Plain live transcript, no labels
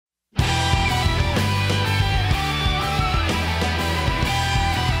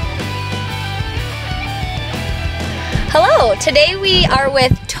So today we are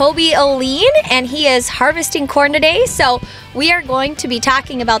with Toby Oline, and he is harvesting corn today. So we are going to be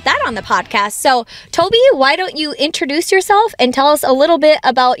talking about that on the podcast. So Toby, why don't you introduce yourself and tell us a little bit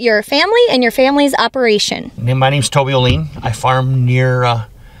about your family and your family's operation? My name's Toby Oline. I farm near,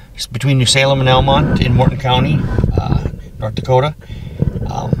 between New Salem and Elmont in Morton County, North Dakota.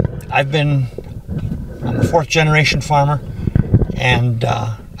 I'm a fourth generation farmer, and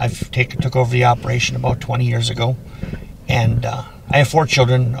I've took over the operation about 20 years ago. And I have 4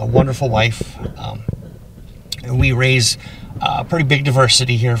 children, a wonderful wife. We raise a pretty big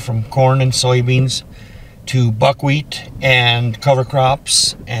diversity here, from corn and soybeans to buckwheat and cover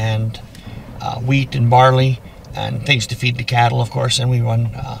crops and wheat and barley and things to feed the cattle, of course. And we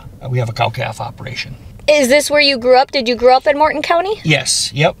have a cow-calf operation. Is this where you grew up? Did you grow up in Morton County?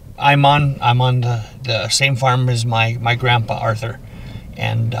 Yes. Yep. I'm on the same farm as my grandpa Arthur,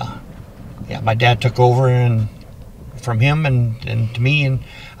 and my dad took over and from him and to me, and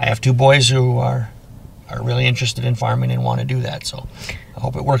I have 2 boys who are really interested in farming and want to do that. So I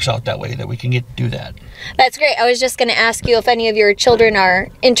hope it works out that way, that we can get to do that. That's great. I was just going to ask you if any of your children are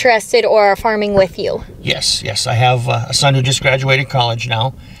interested or are farming with you. Yes. I have a son who just graduated college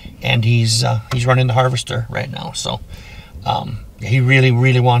now, and he's running the harvester right now. So he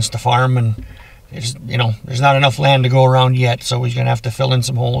really wants to farm, and there's not enough land to go around yet, so he's going to have to fill in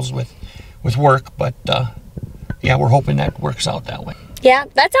some holes with work. But we're hoping that works out that way. Yeah,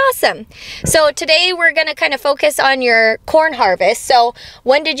 that's awesome. So today we're going to kind of focus on your corn harvest. So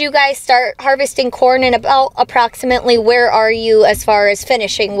when did you guys start harvesting corn, and about approximately where are you as far as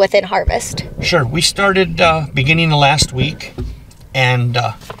finishing within harvest? Sure. We started beginning of last week, and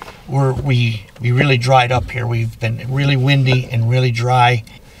we really dried up here. We've been really windy and really dry.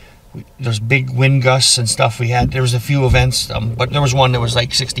 There's big wind gusts and stuff we had. There was a few events, but there was one that was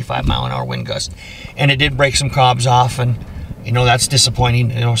like 65 mile an hour wind gust, and it did break some cobs off, and that's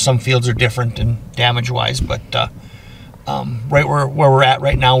disappointing. Some fields are different and damage wise, but right where we're at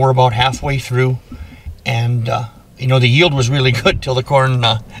right now, we're about halfway through, and the yield was really good till the corn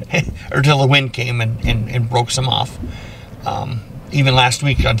or till the wind came and broke some off. Even last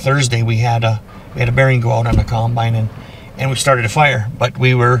week on Thursday, we had a bearing go out on the combine, and we started a fire, but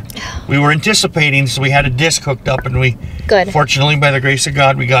we were anticipating, so we had a disc hooked up, and fortunately, by the grace of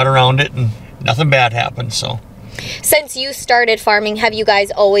God, we got around it, and nothing bad happened. So since you started farming, have you guys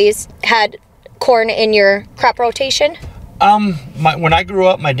always had corn in your crop rotation? When I grew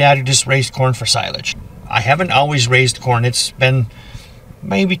up, my dad just raised corn for silage. I haven't always raised corn. It's been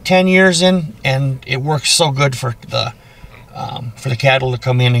maybe 10 years in, and it works so good for the cattle to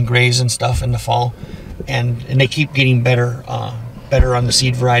come in and graze and stuff in the fall. And they keep getting better on the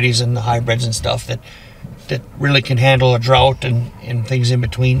seed varieties and the hybrids and stuff that really can handle a drought and things in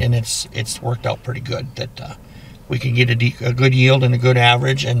between. And it's worked out pretty good that we can get a good yield and a good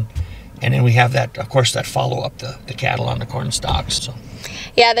average, and then we have that, of course, that follow up the cattle on the corn stalks. So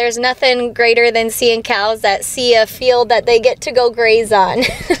yeah, there's nothing greater than seeing cows that see a field that they get to go graze on.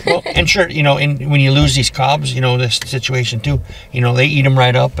 Well, and sure, when you lose these cobs, this situation too, they eat them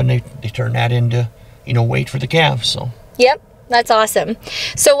right up, and they turn that into weight for the calves. So yep, that's awesome.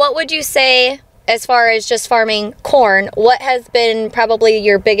 So what would you say, as far as just farming corn, what has been probably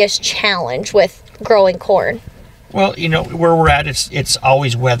your biggest challenge with growing corn? Well, where we're at, it's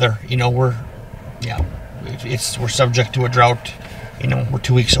always weather. We're subject to a drought. We're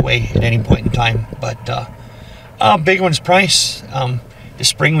 2 weeks away at any point in time. But big one's price. This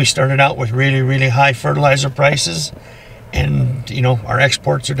spring we started out with really high fertilizer prices, and our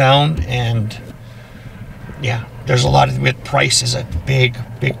exports are down, and there's a lot of it. Price is a big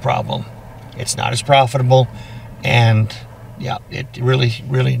problem. It's not as profitable, and it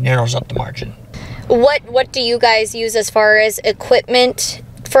really narrows up the margin. What do you guys use as far as equipment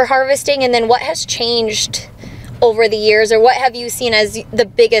for harvesting, and then what has changed over the years, or what have you seen as the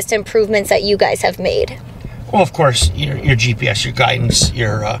biggest improvements that you guys have made? Well, of course, your GPS, your guidance,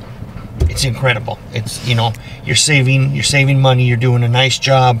 it's incredible. It's you're saving money. You're doing a nice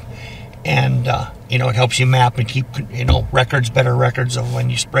job, and it helps you map and keep better records of when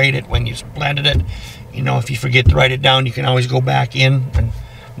you sprayed it, when you planted it. If you forget to write it down, you can always go back in. And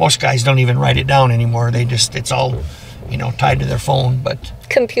most guys don't even write it down anymore. It's all tied to their phone. But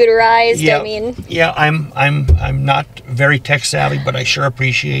computerized. Yeah, I mean. Yeah, I'm not very tech savvy, but I sure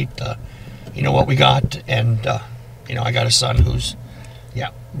appreciate what we got, and I got a son who's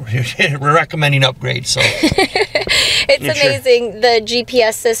we're recommending upgrades. So it's amazing, the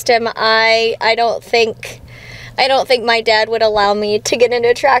GPS system. I don't think I don't think my dad would allow me to get into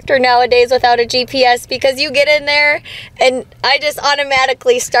a tractor nowadays without a GPS, because you get in there and I just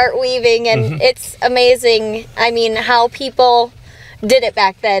automatically start weaving, and it's amazing. I mean, how people did it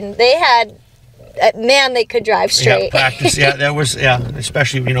back then. They had, man, they could drive straight. Yeah, practice. Yeah, that was,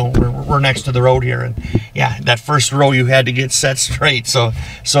 especially, we're next to the road here, and that first row you had to get set straight, so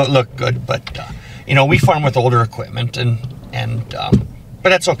it looked good. But we farm with older equipment, and but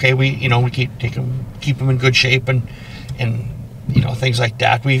that's okay. We keep them in good shape, and things like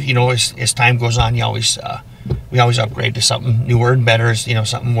that. We as time goes on, we always upgrade to something newer and better as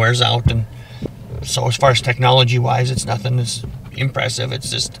something wears out. And so as far as technology wise, it's nothing as impressive. It's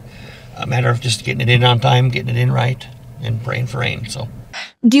just a matter of just getting it in on time, getting it in right, and praying for rain. So,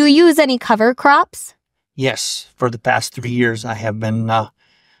 do you use any cover crops? Yes, for the past 3 years, I have been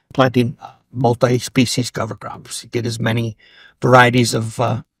planting multi-species cover crops. Get as many varieties of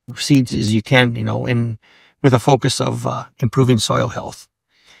seeds as you can, with a focus of improving soil health.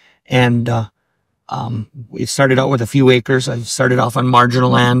 And we started out with a few acres. I started off on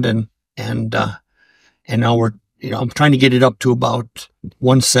marginal land, and now we're, I'm trying to get it up to about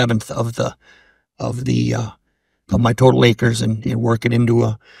 1/7 of my total acres, and work it into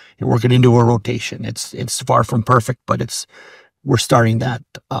a rotation. It's far from perfect, but we're starting that.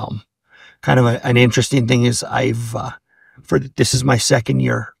 Kind of an interesting thing is this is my second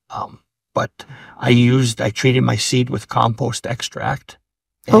year, but I treated my seed with compost extract.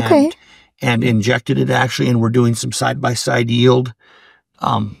 And injected it actually, and we're doing some side-by-side yield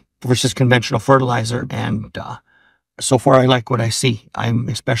versus conventional fertilizer. And so far I like what I see.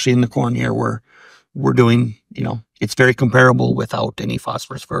 Especially in the corn here, we're doing, it's very comparable without any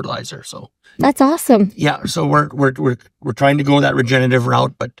phosphorus fertilizer. So that's awesome. Yeah. So we're trying to go that regenerative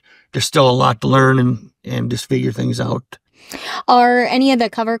route, but there's still a lot to learn and just figure things out. Are any of the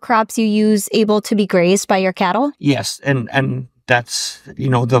cover crops you use able to be grazed by your cattle? Yes. And that's,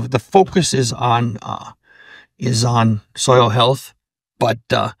 the focus is on soil health, but,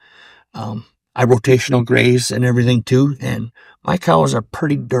 I rotational graze and everything too. And my cows are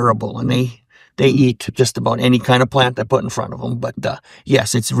pretty durable, and they eat just about any kind of plant I put in front of them. But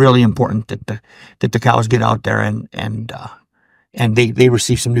yes, it's really important that the cows get out there and they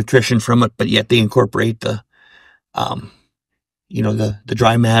receive some nutrition from it, but yet they incorporate the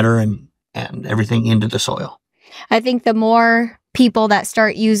dry matter and everything into the soil. I think the more people that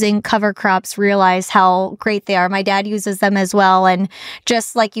start using cover crops realize how great they are. My dad uses them as well. And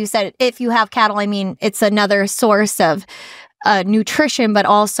just like you said, if you have cattle, I mean, it's another source of nutrition, but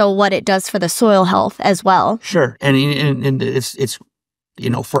also what it does for the soil health as well. Sure. And it's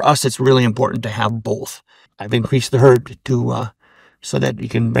for us, it's really important to have both. I've increased the herd so that you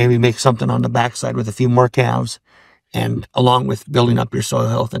can maybe make something on the backside with a few more calves, and along with building up your soil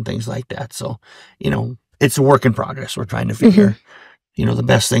health and things like that. So, it's a work in progress. We're trying to figure, the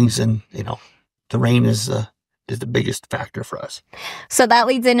best things, and, the rain is the biggest factor for us. So that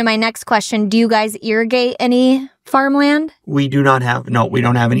leads into my next question. Do you guys irrigate any farmland? We do not have, no, we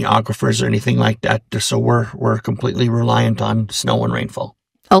don't have any aquifers or anything like that. So we're completely reliant on snow and rainfall.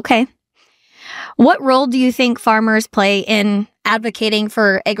 Okay. What role do you think farmers play in advocating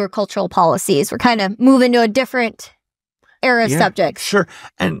for agricultural policies? We're kind of moving to a different era of subjects. Sure.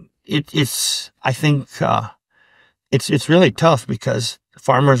 And I think it's really tough, because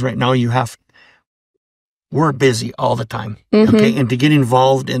farmers right now, we're busy all the time. Okay. And to get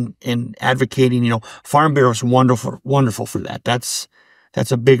involved in advocating, Farm Bureau is wonderful for that. That's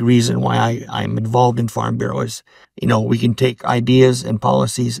a big reason why I'm involved in Farm Bureau is, we can take ideas and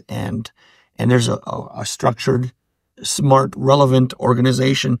policies and there's a structured, smart, relevant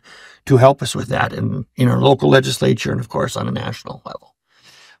organization to help us with that in our local legislature and, of course, on a national level.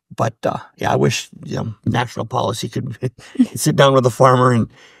 But I wish national policy could sit down with the farmer,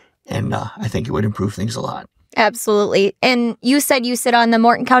 and I think it would improve things a lot. Absolutely. And you said you sit on the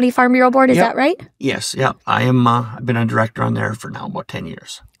Morton County Farm Bureau Board, is that right? Yes, yeah. I've been a director on there for now about 10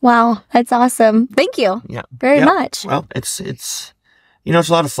 years. Wow, that's awesome. Thank you very much. Well, it's it's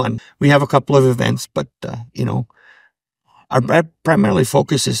a lot of fun. We have a couple of events, but our primarily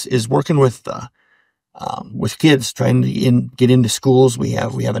focus is working with kids, trying to get into schools. We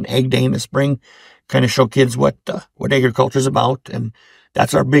have an egg day in the spring, kind of show kids what agriculture is about, and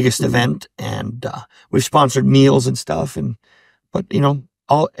that's our biggest event. And we've sponsored meals and stuff. But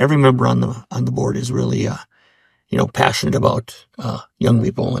every member on the board is really passionate about young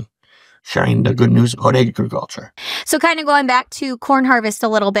people, and sharing the good news about agriculture. So kind of going back to corn harvest a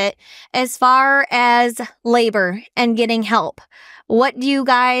little bit, as far as labor and getting help, what do you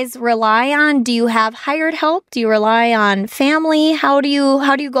guys rely on? Do you have hired help? Do you rely on family? How do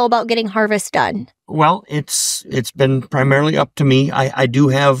you go about getting harvest done? Well, it's been primarily up to me. I do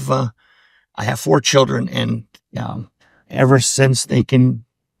have I have 4 children, and ever since they can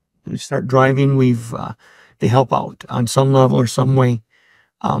start driving, they help out on some level or some way.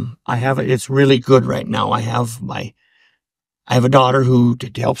 It's really good right now. I have a daughter who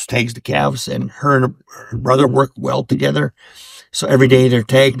helps tags the calves, and her brother work well together. So every day they're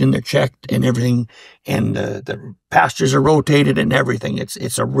tagged and they're checked and everything, and the pastures are rotated and everything.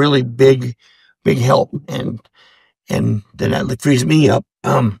 It's a really big help, and then that frees me up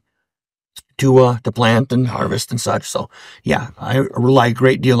to plant and harvest and such. So yeah, I rely a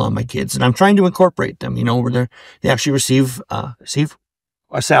great deal on my kids, and I'm trying to incorporate them. Where they actually receive a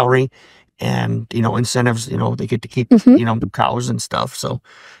salary and incentives. They get to keep the cows and stuff. So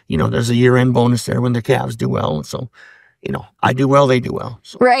there's a year-end bonus there when the calves do well. So I do well, they do well.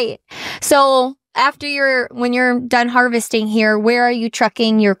 So. Right. So when you're done harvesting here, where are you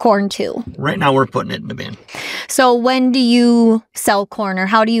trucking your corn to? Right now we're putting it in the bin. So when do you sell corn, or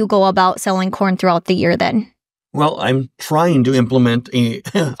how do you go about selling corn throughout the year then? Well, I'm trying to implement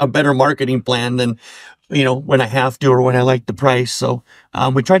a better marketing plan than, when I have to or when I like the price. So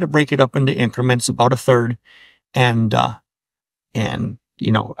we try to break it up into increments, about a third. And I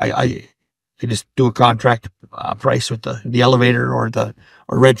just do a contract price with the elevator or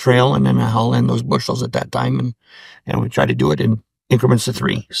Red Trail, and then I haul in those bushels at that time, and we try to do it in increments of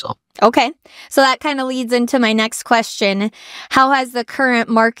 3. So okay, so that kind of leads into my next question: how has the current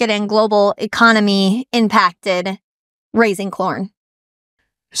market and global economy impacted raising corn?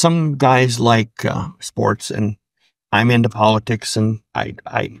 Some guys like sports, and I'm into politics, and I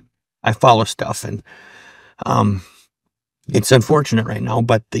follow stuff, and it's unfortunate right now,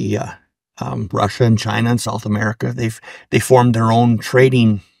 but the Russia and China and South America, they formed their own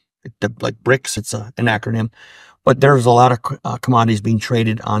trading, like BRICS, it's an acronym, but there's a lot of commodities being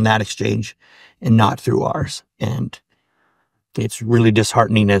traded on that exchange and not through ours, and it's really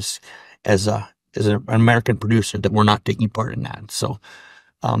disheartening as an American producer that we're not taking part in that. So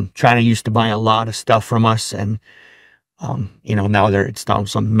China used to buy a lot of stuff from us, and now it's down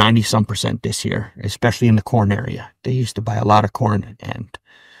some 90% this year, especially in the corn area. They used to buy a lot of corn, and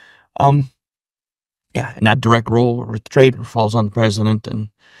and that direct role with trade falls on the president, and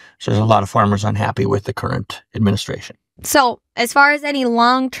so there's a lot of farmers unhappy with the current administration. So as far as any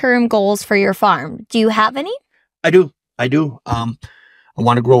long-term goals for your farm, do you have any? I do. I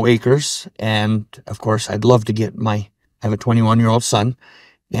want to grow acres, and of course I'd love to I have a 21-year-old son,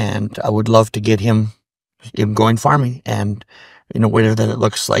 and I would love to get him going farming, and whether that it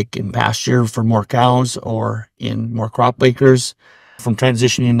looks like in pasture for more cows or in more crop acres. From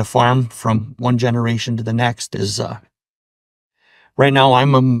transitioning the farm from one generation to the next is right now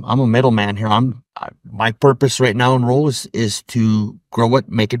I'm a middleman here. My purpose right now and role is to grow it,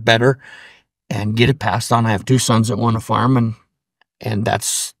 make it better, and get it passed on. I have 2 sons that want to farm, and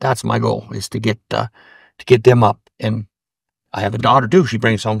that's my goal, is to get them up. And I have a daughter too. She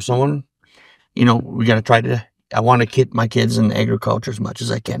brings home someone. We got to try to. I want to get my kids in agriculture as much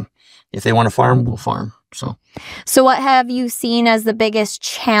as I can. If they want to farm, we'll farm. So what have you seen as the biggest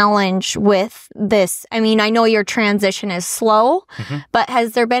challenge with this? I mean, I know your transition is slow, but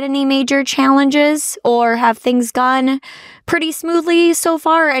has there been any major challenges, or have things gone pretty smoothly so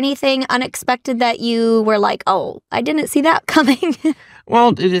far? Anything unexpected that you were like, oh, I didn't see that coming?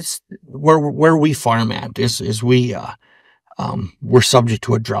 Well, it's where we farm at is we're subject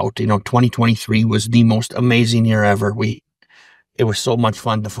to a drought. 2023 was the most amazing year ever. It was so much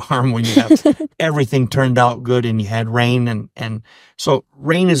fun to farm when you have everything turned out good and you had rain. And so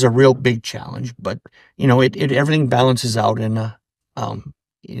rain is a real big challenge, but, everything balances out. And,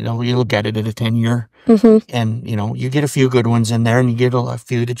 you look at it at a 10-year and, you get a few good ones in there, and you get a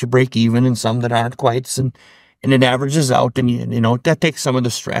few that you break even and some that aren't quite. And it averages out, and, that takes some of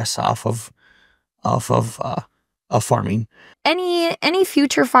the stress off of farming. Any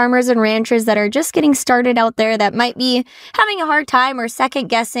future farmers and ranchers that are just getting started out there that might be having a hard time or second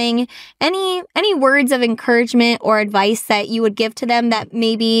guessing, any words of encouragement or advice that you would give to them that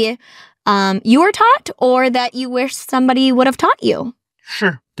maybe you were taught, or that you wish somebody would have taught you?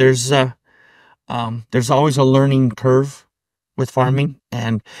 Sure. There's always a learning curve with farming,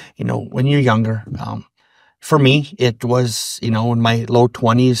 and when you're younger. For me, it was, in my low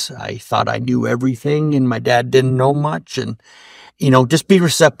 20s, I thought I knew everything, and my dad didn't know much. And, just be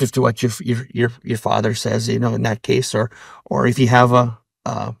receptive to what your father says, in that case, or if you have a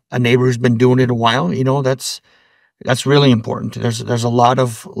a neighbor who's been doing it a while, you know, that's really important. There's a lot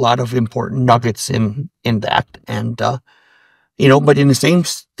of important nuggets in that, and you know, but in the same,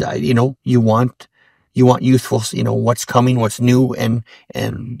 you know, you want youthful, you know, what's coming, what's new, and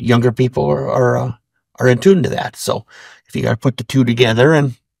younger people are in tune to that. So if you got to put the two together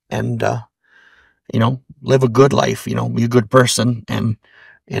and you know, live a good life, you know, be a good person, and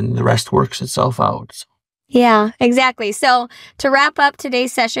the rest works itself out. So. Yeah, exactly. So to wrap up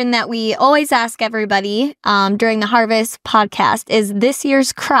today's session that we always ask everybody during the Harvest podcast is this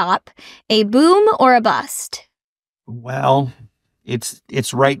year's crop a boom or a bust? Well,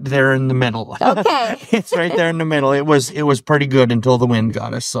 it's right there in the middle. Okay. It's right there in the middle. It was pretty good until the wind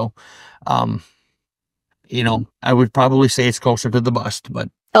got us. So, you know, I would probably say it's closer to the bust, but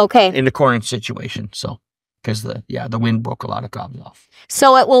okay, in the current situation. So, because the wind broke a lot of cobs off.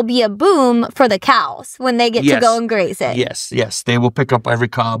 So it will be a boom for the cows when they get to go and graze it. Yes, they will pick up every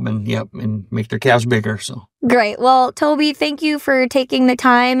cob and make their calves bigger. So great. Well, Toby, thank you for taking the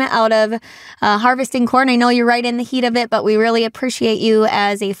time out of harvesting corn. I know you're right in the heat of it, but we really appreciate you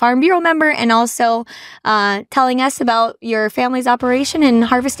as a Farm Bureau member and also telling us about your family's operation in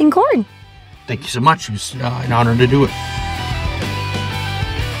harvesting corn. Thank you so much. It was an honor to do it.